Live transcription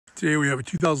Today we have a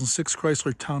 2006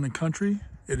 Chrysler Town Country.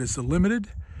 It is a limited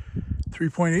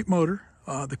 3.8 motor.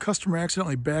 The customer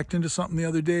accidentally backed into something the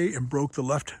other day and broke the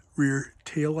left rear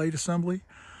tail light assembly.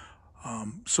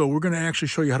 So we're going to actually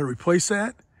show you how to replace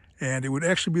that, and it would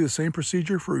actually be the same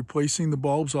procedure for replacing the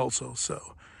bulbs also. So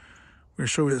we're going to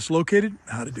show you where it's located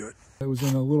and how to do it. I was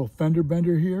in a little fender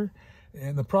bender here,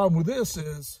 and the problem with this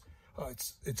is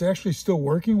it's actually still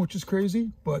working, which is crazy,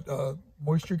 but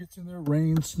moisture gets in there,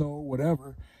 rain, snow,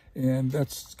 whatever, and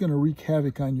that's going to wreak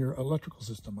havoc on your electrical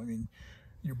system. I mean,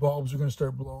 your bulbs are going to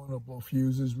start blowing, it'll blow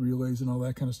fuses, relays, and all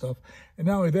that kind of stuff. And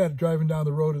not only that, driving down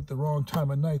the road at the wrong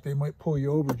time of night, they might pull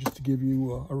you over just to give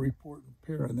you a report and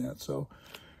repair on that. So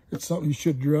it's something you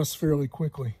should address fairly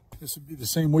quickly. This would be the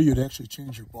same way you'd actually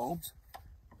change your bulbs.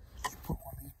 You put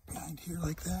one of these behind here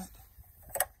like that.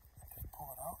 Just pull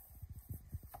it out.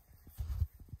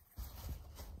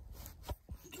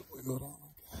 Just go down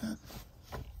like that.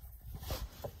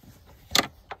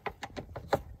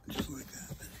 Just like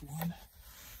that. There's one.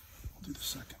 I'll do the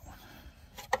second one.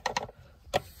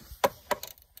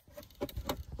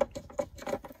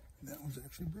 And that one's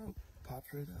actually broke.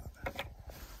 Pops right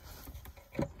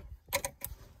out.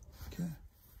 Okay.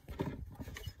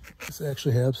 This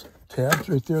actually has tabs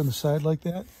right there on the side like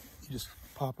that. You just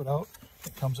pop it out.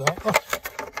 It comes out. Oh,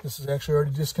 this is actually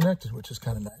already disconnected, which is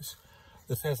kind of nice.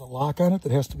 This has a lock on it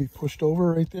that has to be pushed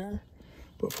over right there.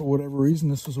 But for whatever reason,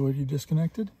 this is already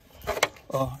disconnected.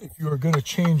 If you are going to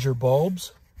change your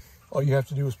bulbs, all you have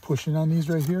to do is push in on these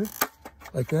right here,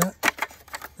 like that,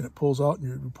 and it pulls out and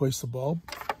you replace the bulb.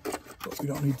 But we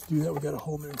don't need to do that. We got a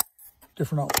whole new,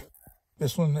 different outfit.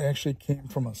 This one actually came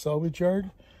from a salvage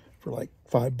yard for like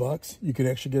 $5. You could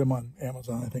actually get them on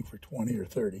Amazon, I think, for 20 or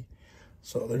 30.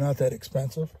 So they're not that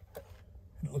expensive.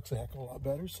 And it looks a heck of a lot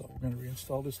better. So we're going to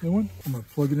reinstall this new one. I'm going to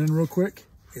plug it in real quick,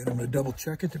 and I'm going to double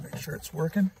check it to make sure it's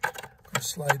working. I'm going to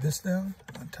slide this down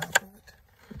on top of it.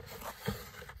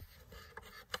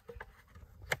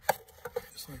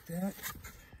 Like that.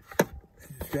 And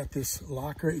you've got this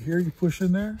lock right here you push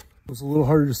in there. It was a little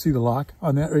harder to see the lock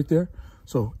on that right there.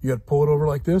 So you got to pull it over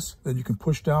like this, then you can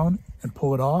push down and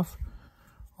pull it off.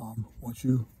 Once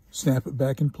you snap it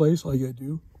back in place, all you got to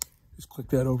do is click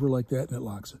that over like that and it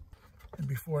locks it. And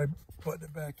before I button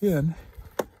it back in,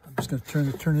 I'm just going to turn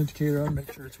the turn indicator on and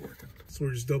make sure it's working. So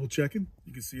we're just double checking.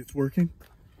 You can see it's working.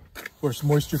 Of course,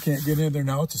 moisture can't get in there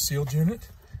now. It's a sealed unit.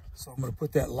 So I'm going to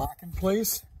put that lock in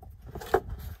place,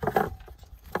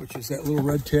 which is that little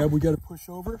red tab we got to push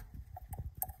over.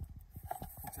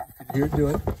 You can hear it do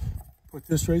it. Put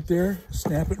this right there,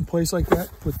 snap it in place like that,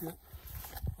 put it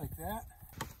like that,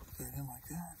 put that in like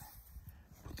that,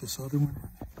 put this other one in.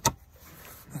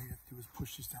 All you have to do is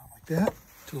push this down like that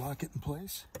to lock it in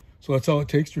place. So that's all it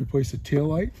takes to replace the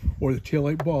taillight or the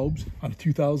taillight bulbs on a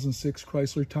 2006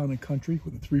 Chrysler Town & Country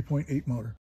with a 3.8 motor.